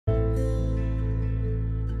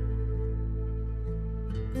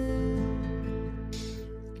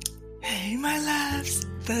my loves,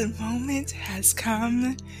 the moment has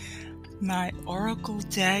come. My Oracle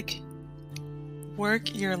deck,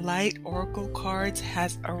 Work Your Light Oracle cards,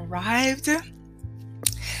 has arrived.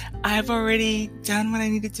 I've already done what I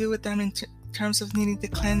need to do with them in terms of needing to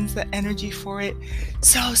cleanse the energy for it.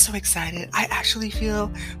 So excited. I actually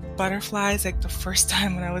feel butterflies like the first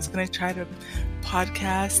time when I was going to try to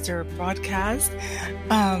podcast or broadcast.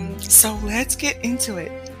 So let's get into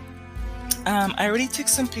it. I already took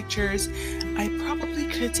some pictures. I probably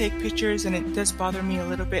could take pictures, and it does bother me a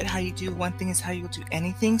little bit how you do one thing is how you'll do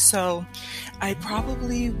anything. So I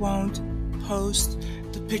probably won't post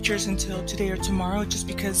the pictures until today or tomorrow, just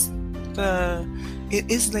because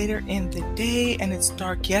it is later in the day and it's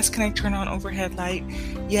dark. Yes, can I turn on overhead light?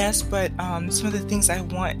 Yes, but some of the things I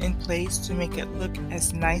want in place to make it look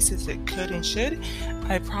as nice as it could and should,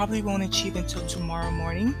 I probably won't achieve until tomorrow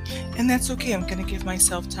morning, and that's okay. I'm going to give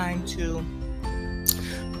myself time to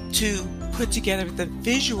put together the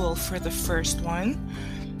visual for the first one.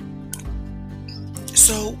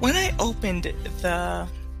 So when I opened the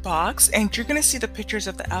box, and you're going to see the pictures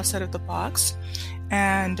of the outside of the box,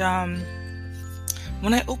 and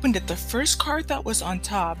when I opened it, the first card that was on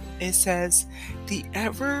top, it says the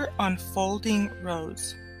ever unfolding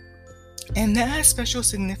rose, and that has special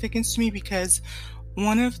significance to me because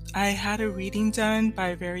I had a reading done by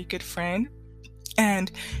a very good friend,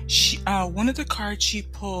 and she one of the cards she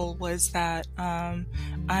pulled was that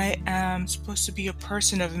I am supposed to be a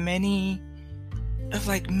person of many,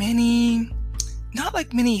 not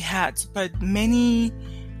like many hats, but many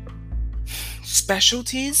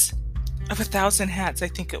specialties, of 1,000 hats, I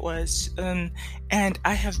think it was. And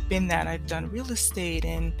I have been that. I've done real estate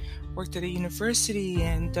and worked at a university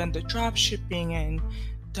and done the drop shipping and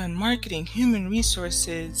done marketing, human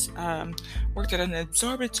resources, worked at an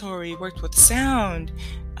observatory, worked with sound,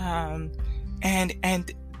 and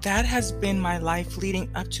that has been my life leading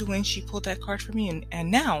up to when she pulled that card for me, and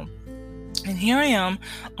now. And here I am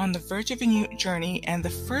on the verge of a new journey, and the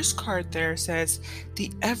first card there says, the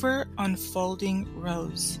ever unfolding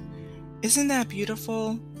rose. Isn't that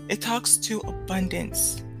beautiful? It talks to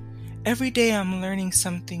abundance. Every day I'm learning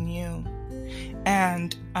something new.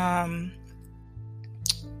 And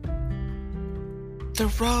the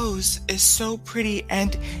rose is so pretty,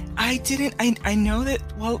 and I know that,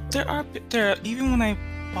 well, there are, even when I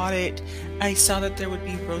bought it, I saw that there would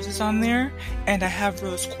be roses on there, and I have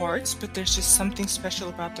rose quartz, but there's just something special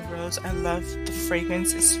about the rose. I love the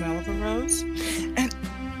fragrance and smell of a rose. And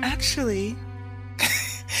actually,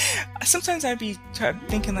 sometimes I'd be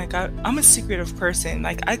thinking like I'm a secretive person.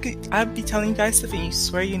 Like I'd be telling you guys stuff and you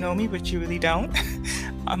swear you know me, but you really don't.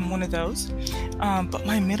 I'm one of those. But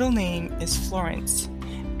my middle name is Florence,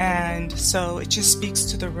 and so it just speaks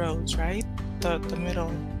to the rose, right? The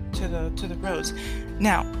middle to the rose.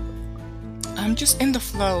 Now, I'm just in the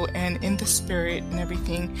flow and in the spirit and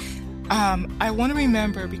everything. I want to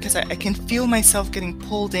remember, because I can feel myself getting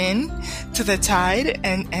pulled in to the tide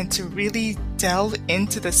and to really delve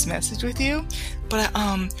into this message with you. But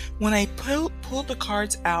when I pulled the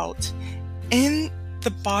cards out, in the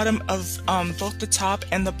bottom of both the top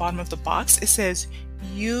and the bottom of the box, it says,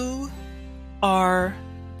 you are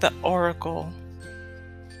the Oracle.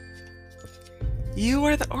 You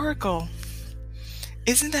are the Oracle.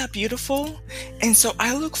 Isn't that beautiful? And so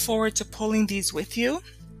I look forward to pulling these with you.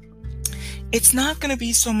 It's not going to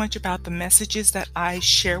be so much about the messages that I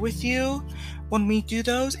share with you when we do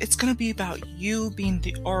those. It's going to be about you being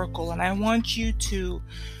the Oracle, and I want you to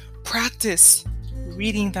practice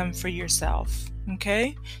reading them for yourself.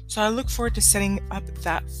 Okay? So I look forward to setting up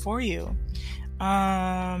that for you.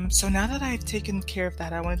 So now that I've taken care of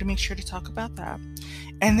that, I wanted to make sure to talk about that.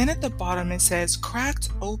 And then at the bottom it says, cracked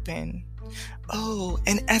open. Oh,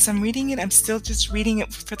 and as I'm reading it, I'm still just reading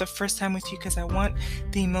it for the first time with you because I want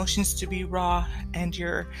the emotions to be raw and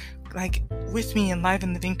you're like with me in live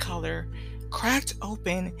and living color. Cracked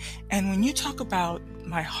open. And when you talk about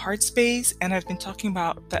my heart space, and I've been talking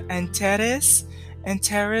about the Antares,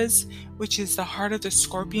 which is the heart of the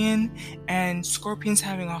scorpion, and scorpions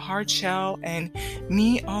having a hard shell, and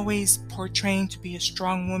me always portraying to be a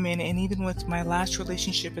strong woman. And even with my last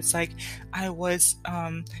relationship, it's like I was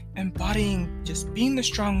embodying just being the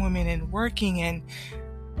strong woman and working and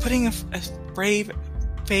putting a brave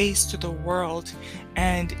face to the world.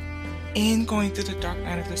 And in going through the dark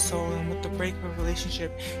night of the soul and with the break of a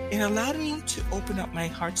relationship, it allowed me to open up my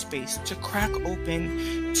heart space, to crack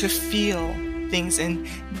open, to feel things and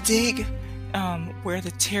dig where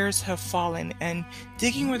the tears have fallen. And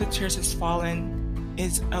digging where the tears has fallen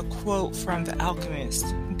is a quote from The Alchemist,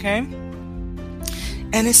 okay?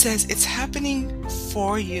 And it says, it's happening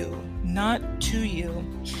for you, not to you.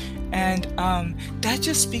 And that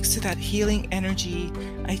just speaks to that healing energy.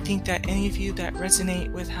 I think that any of you that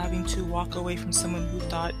resonate with having to walk away from someone who you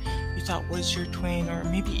thought was your twin, or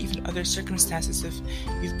maybe even other circumstances, if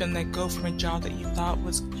you've been let go from a job that you thought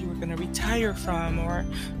was you were going to retire from, or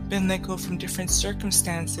been let go from different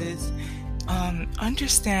circumstances,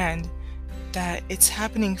 understand that it's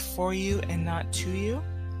happening for you and not to you.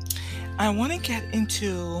 I want to get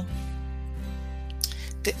into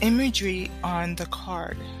the imagery on the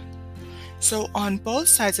card. So on both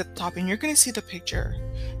sides at the top, and you're going to see the picture,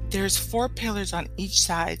 there's 4 pillars on each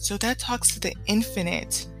side. So that talks to the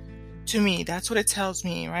infinite. To me, that's what it tells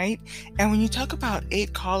me, right? And when you talk about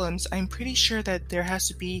 8 columns, I'm pretty sure that there has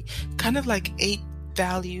to be kind of like 8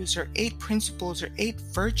 values or 8 principles or 8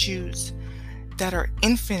 virtues that are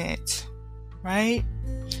infinite, right?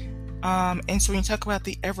 And so when you talk about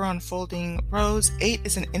the ever unfolding rose, 8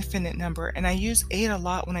 is an infinite number, and I use 8 a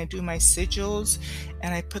lot when I do my sigils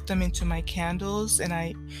and I put them into my candles, and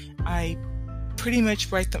I pretty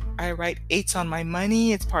much write 8s on my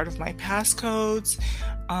money. It's part of my passcodes.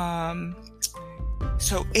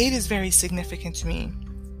 So 8 is very significant to me.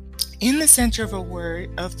 In the center of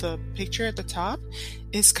the picture at the top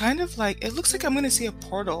is kind of like, it looks like I'm going to see a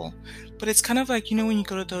portal, but it's kind of like, when you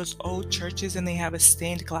go to those old churches and they have a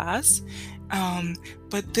stained glass.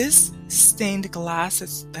 But this stained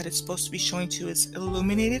glass that it's supposed to be showing to is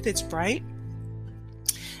illuminated, it's bright.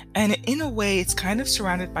 And in a way, it's kind of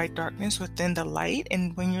surrounded by darkness within the light.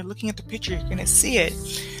 And when you're looking at the picture, you're going to see it.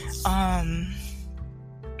 But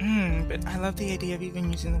I love the idea of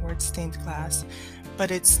even using the word stained glass.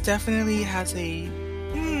 But it's definitely has a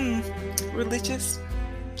religious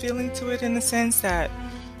feeling to it, in the sense that,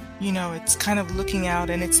 it's kind of looking out,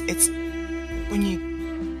 and it's when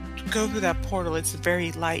you go through that portal, it's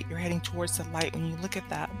very light. You're heading towards the light when you look at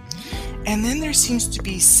that. And then there seems to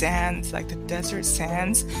be sands, like the desert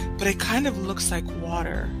sands, but it kind of looks like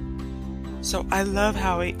water. So I love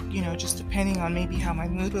how it, just depending on maybe how my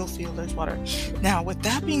mood will feel, there's water. Now, with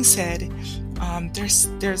that being said,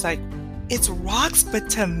 there's like, it's rocks, but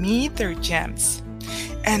to me, they're gems.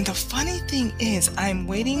 And the funny thing is, I'm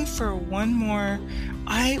waiting for one more.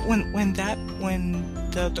 When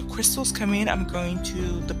the crystals come in,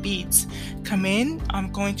 the beads come in,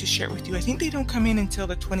 I'm going to share it with you. I think they don't come in until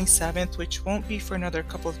the 27th, which won't be for another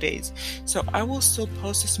couple of days. So I will still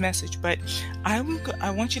post this message, but I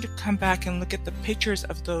want you to come back and look at the pictures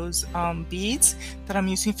of those beads that I'm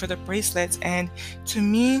using for the bracelets. And to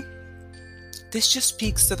me, this just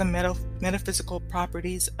speaks to the metaphysical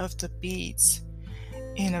properties of the beads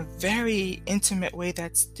in a very intimate way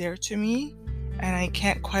that's there to me, and I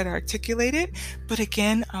can't quite articulate it. But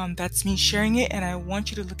again, that's me sharing it, and I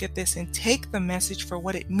want you to look at this and take the message for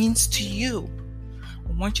what it means to you.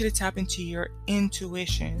 I want you to tap into your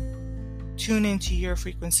intuition, tune into your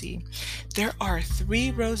frequency. There are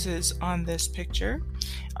 3 roses on this picture.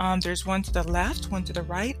 There's one to the left, one to the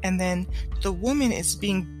right, and then the woman is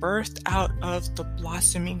being birthed out of the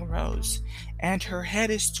blossoming rose, and her head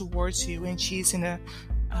is towards you, and she's in a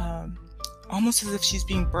almost as if she's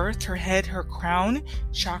being birthed. Her crown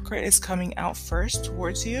chakra is coming out first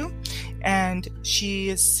towards you, and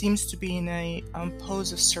she seems to be in a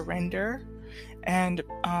pose of surrender. And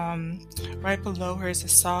right below her is a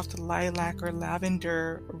soft lilac or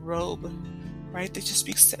lavender robe, right? That just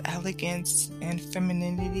speaks to elegance and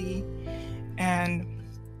femininity. And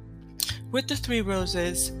with the 3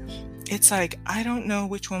 roses, it's like, I don't know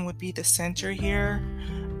which one would be the center here,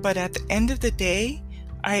 but at the end of the day,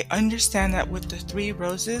 I understand that with the 3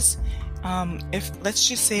 roses, if let's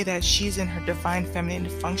just say that she's in her divine feminine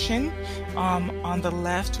function, on the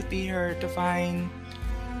left would be her divine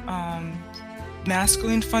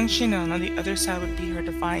masculine function, and on the other side would be her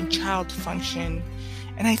divine child function.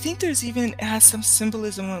 And I think it has some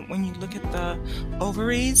symbolism when you look at the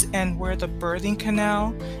ovaries and where the birthing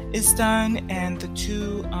canal is done, and the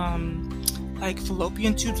 2 like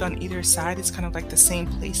fallopian tubes on either side is kind of like the same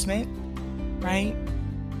placement, right?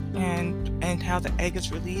 And how the egg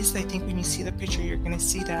is released. I think when you see the picture, you're going to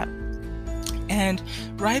see that. And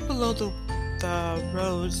right below the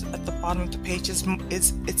rose at the bottom of the page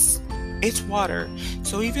it's water.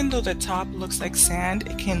 So even though the top looks like sand,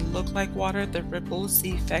 it can look like water, the ripples,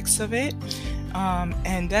 the effects of it.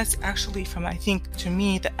 And that's actually from, I think, to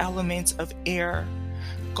me, the elements of air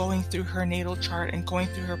going through her natal chart and going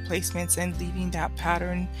through her placements and leaving that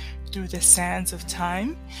pattern through the sands of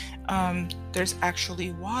time. There's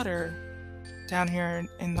actually water down here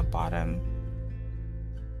in the bottom,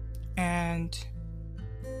 and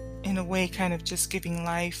in a way kind of just giving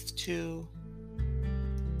life to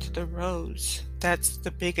the rose that's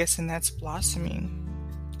the biggest and that's blossoming.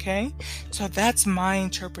 Okay, so that's my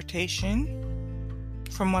interpretation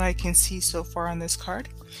from what I can see so far on this card.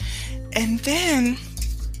 And then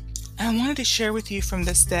I wanted to share with you from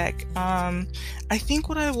this deck. I think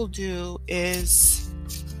what I will do is,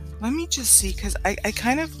 let me just see, because I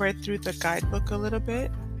kind of read through the guidebook a little bit.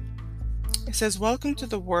 It says, welcome to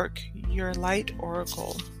the work, your light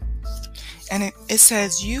oracle. And it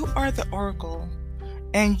says, you are the oracle,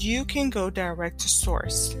 and you can go direct to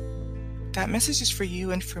source. That message is for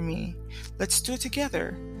you and for me. Let's do it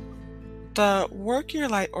together. The Work Your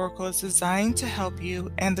Light Oracle is designed to help you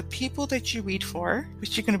and the people that you read for,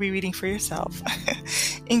 which you're going to be reading for yourself,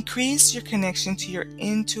 increase your connection to your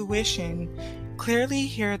intuition, clearly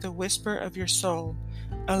hear the whisper of your soul,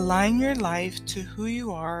 align your life to who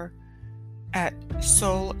you are at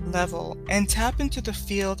soul level, and tap into the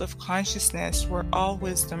field of consciousness where all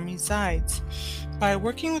wisdom resides. By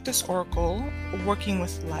working with this oracle, working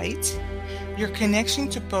with light, your connection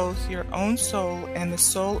to both your own soul and the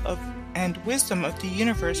soul of and wisdom of the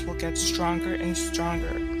universe will get stronger and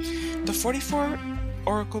stronger. The 44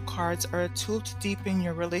 oracle cards are a tool to deepen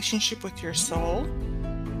your relationship with your soul,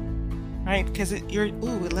 right? Because you're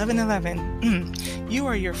 1111. You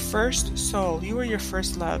are your first soul. You are your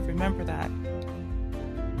first love. Remember that.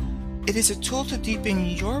 It is a tool to deepen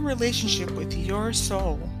your relationship with your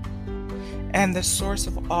soul and the source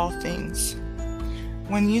of all things.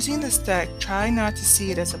 When using this deck, try not to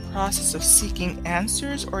see it as a process of seeking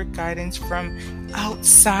answers or guidance from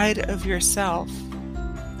outside of yourself.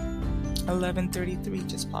 1133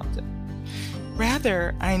 just popped up.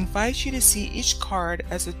 Rather, I invite you to see each card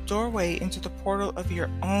as a doorway into the portal of your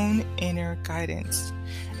own inner guidance,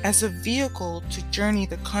 as a vehicle to journey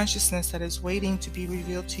the consciousness that is waiting to be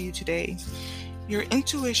revealed to you today. Your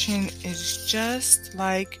intuition is just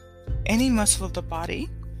like any muscle of the body.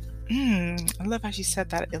 I love how she said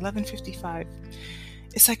that, 1155.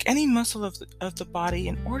 It's like any muscle of the body.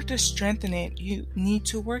 In order to strengthen it, you need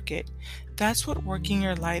to work it. That's what working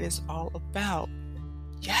your light is all about.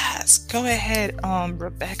 Yes, go ahead,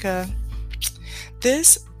 Rebecca.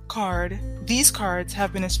 These cards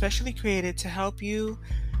have been especially created to help you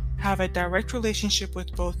have a direct relationship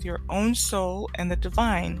with both your own soul and the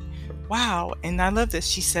divine. Wow, and I love this.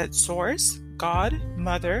 She said source, God,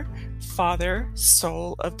 mother, father,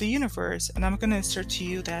 soul of the universe. And I'm going to insert to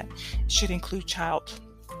you that it should include child.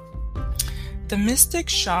 The mystic,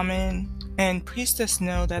 shaman, and priestess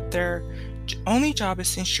know that their only job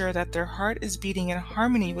is to ensure that their heart is beating in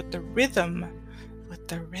harmony with the rhythm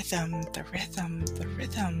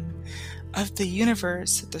of the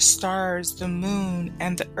universe, the stars, the moon,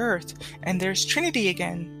 and the earth. And there's Trinity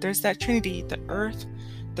again. There's that Trinity, the earth,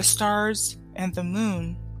 the stars, and the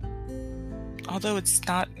moon. Although it's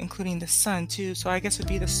not including the sun too, so I guess it would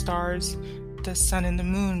be the stars, the sun, and the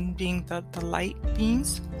moon being the light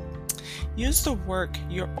beings. Use the work,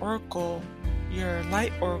 your oracle, your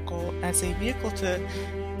light oracle, as a vehicle to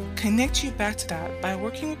connect you back to that. By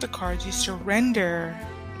working with the cards, you surrender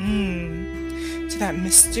to that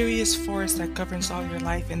mysterious force that governs all your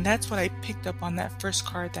life. And that's what I picked up on that first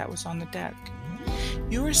card that was on the deck.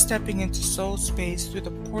 You are stepping into soul space through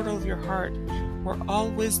the portal of your heart, where all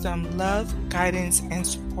wisdom, love, guidance, and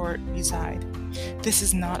support reside. This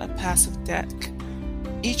is not a passive deck.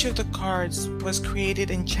 Each of the cards was created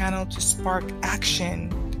and channeled to spark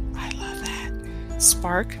action. I love that.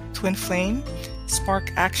 Spark, twin flame,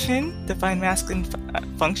 spark action, divine masculine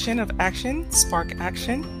function of action, spark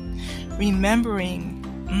action. Remembering,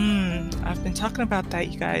 I've been talking about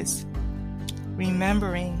that, you guys.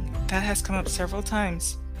 Remembering, that has come up several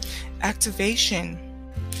times. Activation,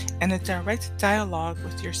 and a direct dialogue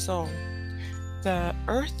with your soul, the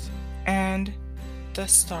earth, and the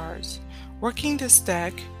stars. Working this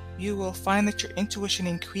deck, you will find that your intuition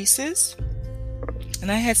increases.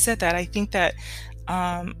 And I had said that I think that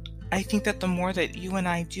the more that you and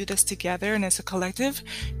I do this together and as a collective,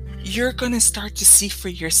 you're going to start to see for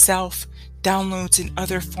yourself downloads in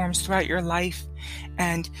other forms throughout your life.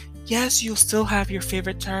 And yes, you'll still have your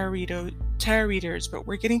favorite tarot readers, but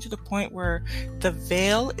we're getting to the point where the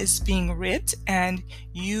veil is being ripped and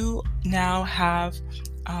you now have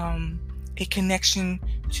a connection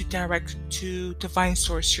to divine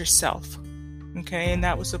source yourself. Okay, and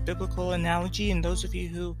that was a biblical analogy, and those of you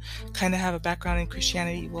who kind of have a background in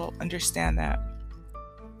Christianity will understand that.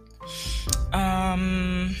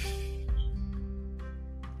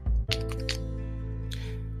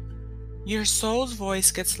 Your soul's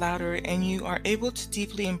voice gets louder, and you are able to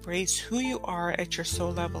deeply embrace who you are at your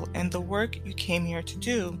soul level and the work you came here to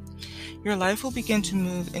do. Your life will begin to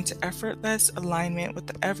move into effortless alignment with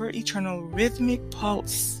the ever-eternal rhythmic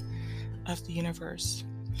pulse of the universe.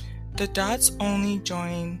 The dots only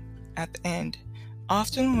join at the end.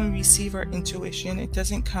 Often when we receive our intuition, it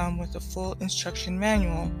doesn't come with a full instruction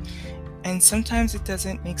manual, and sometimes it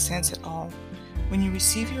doesn't make sense at all. When you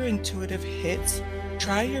receive your intuitive hits,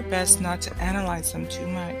 try your best not to analyze them too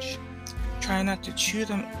much. Try not to chew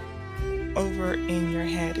them over in your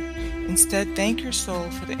head. Instead, thank your soul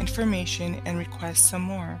for the information and request some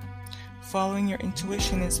more. Following your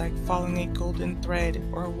intuition is like following a golden thread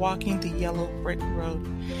or walking the yellow brick road.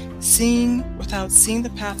 Without seeing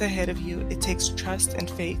the path ahead of you, it takes trust and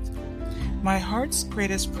faith. My heart's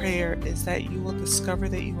greatest prayer is that you will discover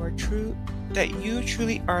that you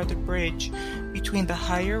truly are the bridge between the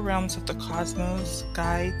higher realms of the cosmos,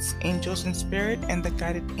 guides, angels in spirit, and the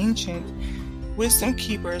guided ancient wisdom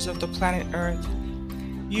keepers of the planet Earth.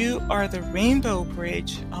 You are the rainbow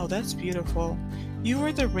bridge. Oh, that's beautiful. You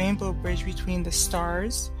are the rainbow bridge between the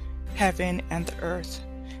stars, heaven, and the earth.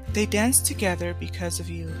 They dance together because of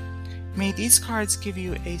you. May these cards give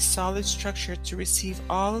you a solid structure to receive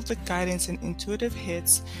all of the guidance and intuitive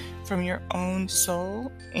hits from your own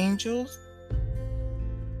soul, angels,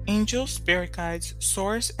 spirit guides,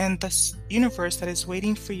 source, and the universe that is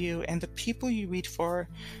waiting for you and the people you read for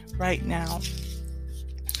right now.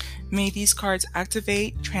 May these cards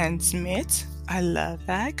activate, transmit. I love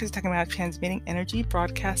that because it's talking about transmitting energy,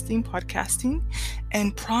 broadcasting, podcasting,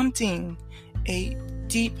 and prompting a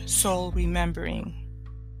deep soul remembering.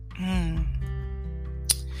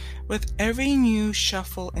 With every new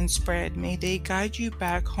shuffle and spread, may they guide you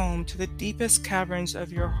back home to the deepest caverns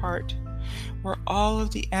of your heart, where all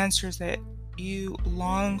of the answers that you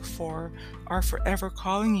long for are forever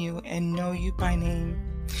calling you and know you by name.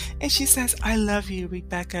 And she says, I love you,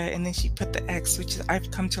 Rebecca. And then she put the X, which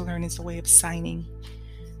I've come to learn is a way of signing.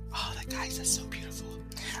 Oh, guys, that's so beautiful.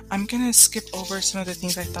 I'm going to skip over some of the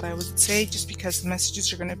things I thought I would say just because the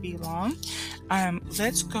messages are going to be long.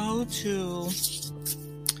 Let's go to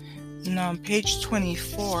page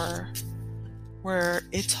 24, where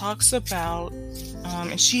it talks about,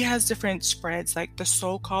 and she has different spreads, like the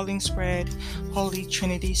Soul Calling spread, Holy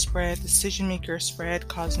Trinity spread, Decision Maker spread,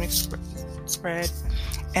 Cosmic spread.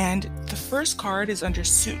 And the first card is under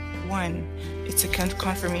Suit 1. It's a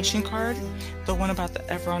confirmation card, the one about the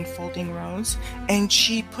ever unfolding rose. And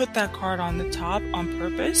she put that card on the top on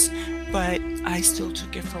purpose, but I still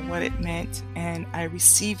took it for what it meant, and I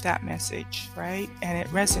received that message, right? And it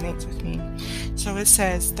resonates with me. So it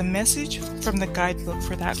says, the message from the guidebook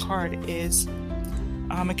for that card is,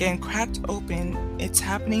 again, cracked open. It's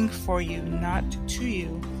happening for you, not to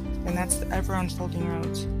you. And that's the ever unfolding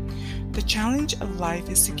rose. The challenge of life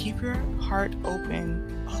is to keep your heart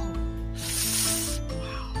open. Oh,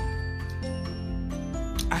 wow.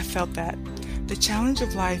 I felt that. The challenge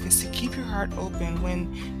of life is to keep your heart open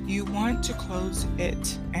when you want to close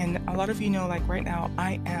it. And a lot of you know, like right now,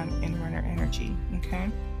 I am in runner energy,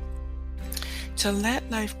 okay? To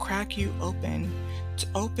let life crack you open, to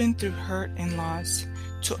open through hurt and loss,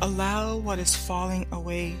 to allow what is falling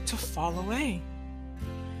away to fall away.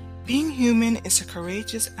 Being human is a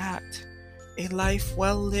courageous act. A life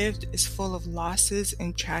well lived is full of losses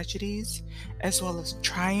and tragedies, as well as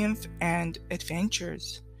triumph and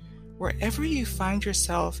adventures. Wherever you find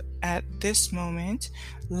yourself at this moment,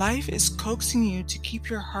 life is coaxing you to keep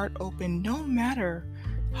your heart open no matter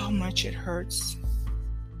how much it hurts.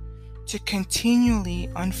 To continually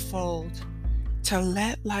unfold, to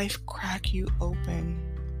let life crack you open.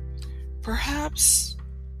 Perhaps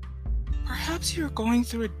you're going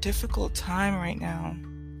through a difficult time right now.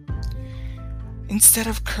 Instead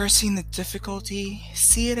of cursing the difficulty,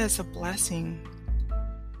 see it as a blessing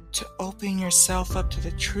to open yourself up to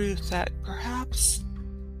the truth that perhaps,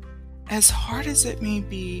 as hard as it may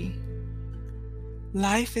be,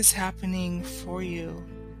 life is happening for you,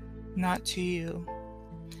 not to you.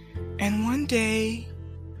 And one day,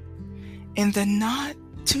 in the not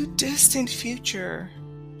too distant future,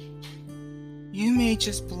 you may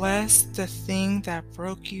just bless the thing that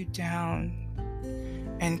broke you down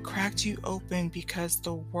and cracked you open because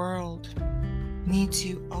the world needs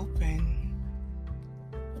you open.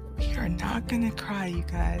 We are not gonna cry, you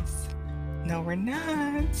guys. No, we're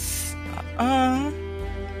not.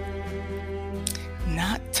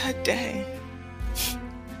 Not today.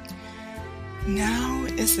 Now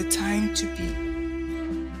is the time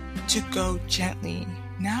to go gently.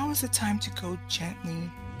 Now is the time to go gently.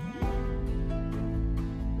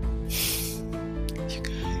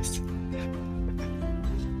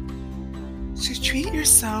 To treat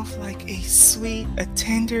yourself like a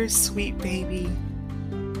tender, sweet baby.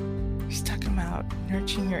 She's talking about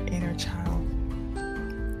nurturing your inner child.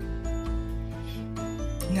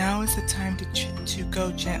 Now is the time to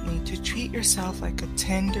go gently, to treat yourself like a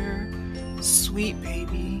tender, sweet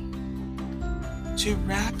baby, to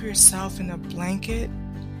wrap yourself in a blanket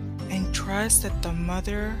and trust that the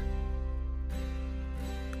mother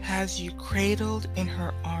has you cradled in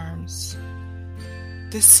her arms.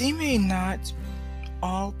 The sea may not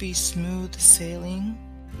all be smooth sailing,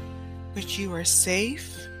 but you are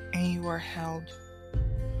safe and you are held.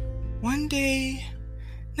 One day,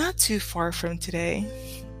 not too far from today,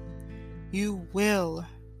 you will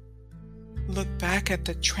look back at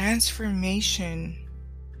the transformation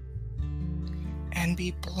and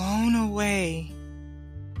be blown away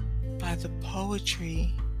by the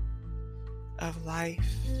poetry of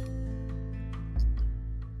life.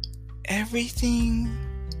 Everything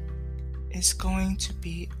is going to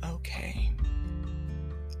be okay.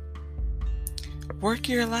 Work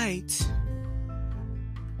your light.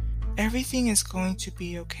 Everything is going to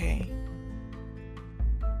be okay.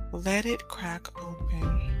 Let it crack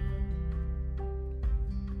open.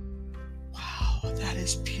 Wow, that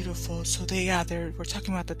is beautiful. So we're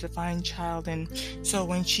talking about the divine child, and so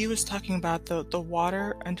when she was talking about the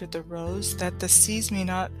water under the rose, that the seas may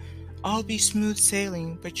not all be smooth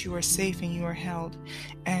sailing, but you are safe and you are held.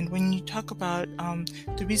 And when you talk about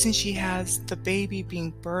the reason she has the baby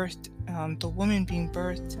being birthed, the woman being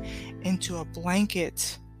birthed into a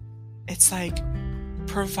blanket, it's like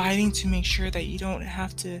providing to make sure that you don't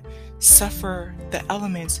have to suffer the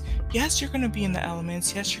elements. Yes, you're going to be in the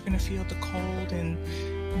elements. Yes, you're going to feel the cold and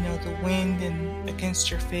the wind and against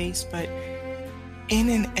your face, but in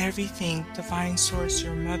and everything, divine source,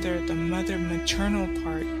 your mother, the mother maternal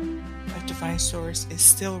part of divine source is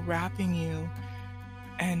still wrapping you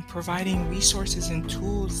and providing resources and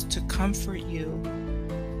tools to comfort you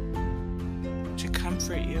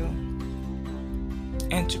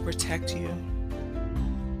and to protect you.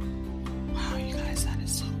 Wow, you guys, that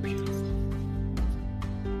is so beautiful.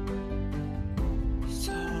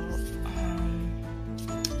 So,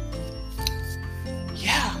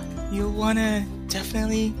 you'll want to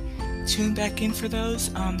definitely tune back in for those.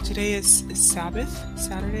 Today is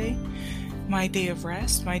Saturday, my day of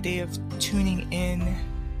rest, my day of tuning in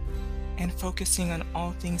and focusing on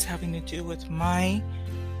all things having to do with my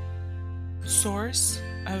source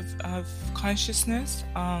of consciousness.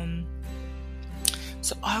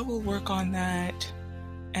 So I will work on that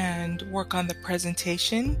and work on the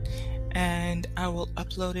presentation, and I will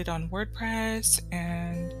upload it on WordPress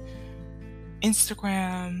and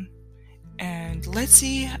Instagram, and let's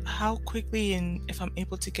see how quickly and if I'm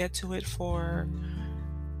able to get to it for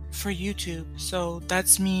YouTube. So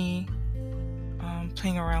that's me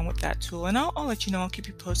playing around with that tool, and I'll let you know. I'll keep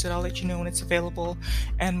you posted. I'll let you know when it's available.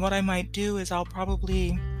 And what I might do is I'll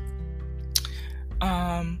probably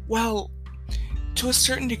to a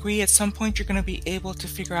certain degree, at some point you're going to be able to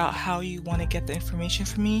figure out how you want to get the information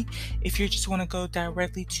from me. If you just want to go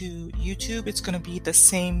directly to YouTube, it's going to be the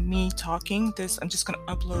same me talking. I'm just going to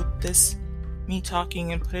upload this me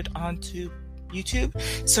talking and put it onto YouTube.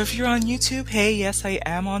 So if you're on YouTube, hey, yes, I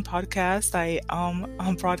am on podcast.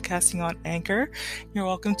 I'm broadcasting on Anchor. You're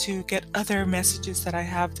welcome to get other messages that I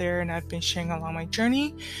have there and I've been sharing along my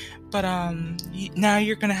journey. But now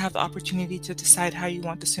you're going to have the opportunity to decide how you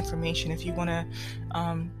want this information. If you want to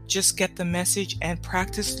just get the message and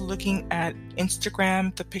practice looking at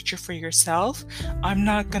Instagram, the picture for yourself. I'm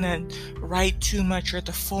not going to write too much or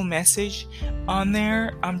the full message on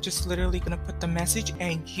there. I'm just literally going to put the message,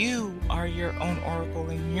 and you are your own oracle,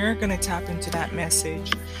 and you're going to tap into that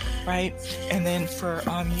message, right? And then for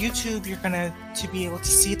YouTube, you're going to be able to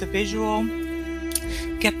see the visual,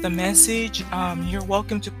 get the message. You're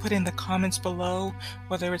welcome to put in the comments below,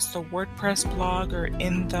 whether it's the WordPress blog or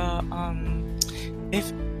in the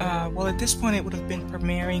at this point it would have been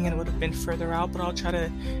premiering and it would have been further out, but I'll try to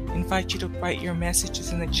invite you to write your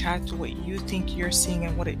messages in the chat to what you think you're seeing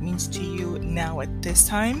and what it means to you now at this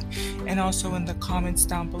time, and also in the comments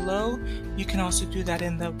down below. You can also do that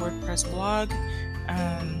in the WordPress blog.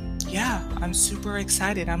 I'm super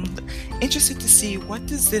excited. I'm interested to see, what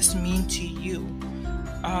does this mean to you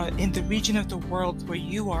in the region of the world where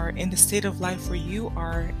you are, in the state of life where you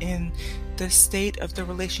are, in the state of the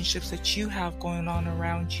relationships that you have going on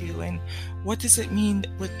around you, and what does it mean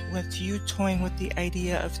with you toying with the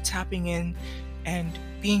idea of tapping in and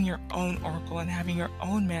being your own oracle and having your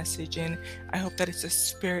own message. And I hope that it's a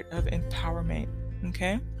spirit of empowerment.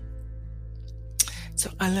 Okay, so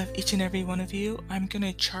I love each and every one of you. I'm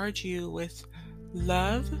gonna charge you with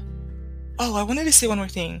love. Oh, I wanted to say one more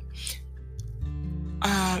thing.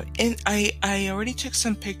 And I already took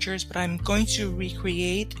some pictures, but I'm going to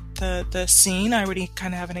recreate the scene. I already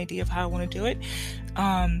kind of have an idea of how I want to do it.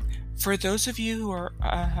 For those of you who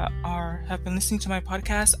have been listening to my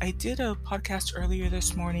podcast, I did a podcast earlier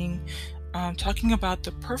this morning, talking about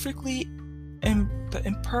the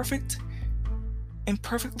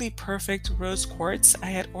imperfectly perfect rose quartz. I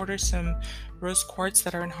had ordered some rose quartz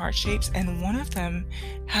that are in heart shapes, and one of them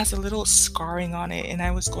has a little scarring on it, and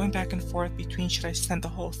I was going back and forth between, should I send the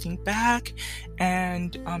whole thing back,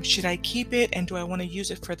 and should I keep it, and do I want to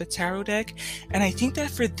use it for the tarot deck? And I think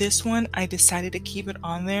that for this one I decided to keep it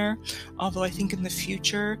on there, although I think in the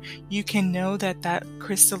future you can know that that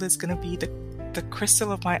crystal is going to be the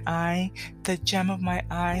crystal of my eye, the gem of my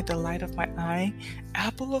eye, the light of my eye,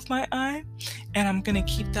 apple of my eye. And I'm going to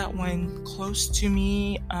keep that one close to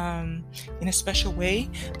me in a special way.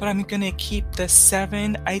 But I'm going to keep the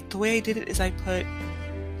 7. The way I did it is I put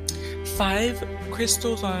 5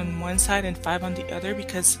 crystals on one side and 5 on the other,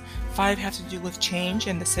 because 5 have to do with change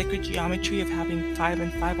and the sacred geometry of having 5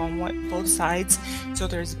 and 5 on both sides. So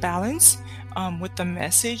there's balance with the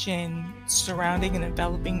message and surrounding and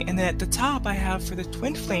enveloping. And then at the top, I have, for the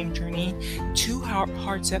twin flame journey, 2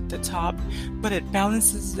 hearts at the top, but it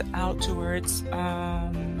balances out towards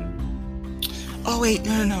oh wait,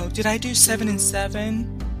 no, did I do 7 and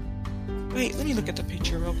 7? Wait, let me look at the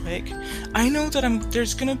picture real quick. I know that I'm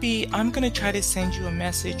gonna try to send you a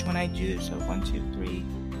message when I do. So 1, 2, 3,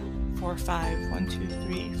 4, 5. 1, 2,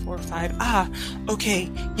 3, 4, 5. Okay.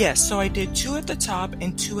 Yes. So I did 2 at the top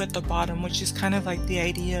and 2 at the bottom, which is kind of like the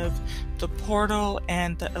idea of the portal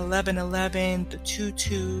and the 1111, the 2,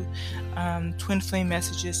 twin flame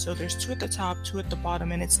messages. So there's 2 at the top, 2 at the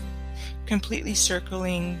bottom, and it's completely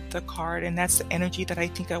circling the card. And that's the energy that I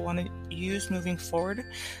think I want to use moving forward.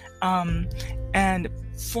 And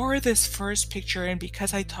for this first picture, and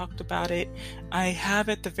because I talked about it, I have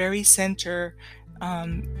at the very center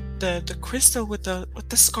the crystal with the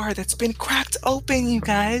scar that's been cracked open, you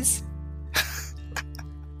guys.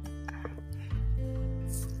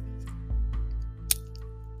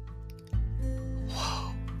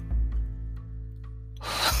 Whoa.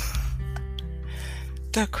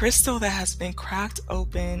 The crystal that has been cracked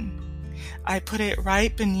open, I put it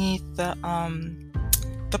right beneath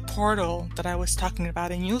the portal that I was talking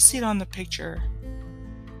about, and you'll see it on the picture.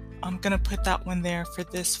 I'm gonna put that one there for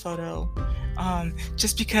this photo,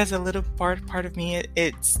 just because a little part of me,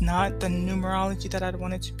 it's not the numerology that I'd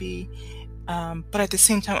want it to be, but at the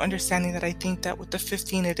same time understanding that I think that with the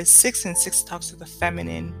 15 it is 6, and 6 talks to the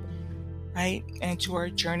feminine, right, and to our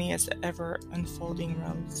journey as the ever unfolding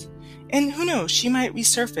rose. And who knows, she might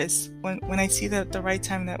resurface when I see the right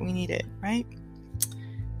time that we need it, right?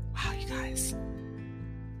 Wow, you guys.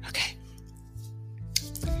 Okay.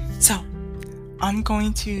 So, I'm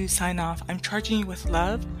going to sign off. I'm charging you with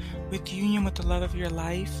love, with union with the love of your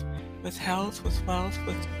life, with health, with wealth,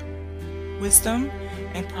 with wisdom,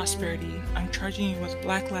 and prosperity. I'm charging you with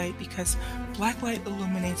black light, because black light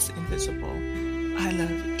illuminates the invisible. I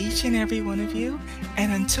love each and every one of you.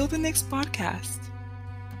 And until the next podcast,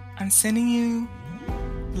 I'm sending you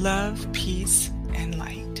love, peace, and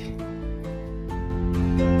light.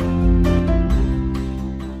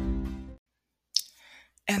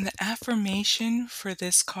 And the affirmation for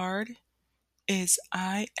this card is,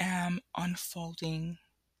 I am unfolding.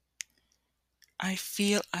 I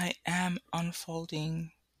feel I am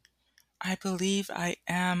unfolding. I believe I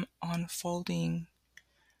am unfolding.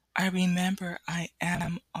 I remember I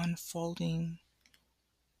am unfolding.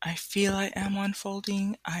 I feel I am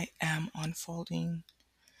unfolding. I am unfolding.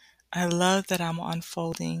 I love that I'm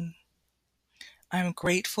unfolding. I'm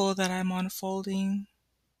grateful that I'm unfolding.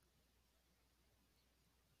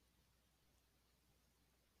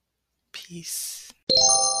 Peace.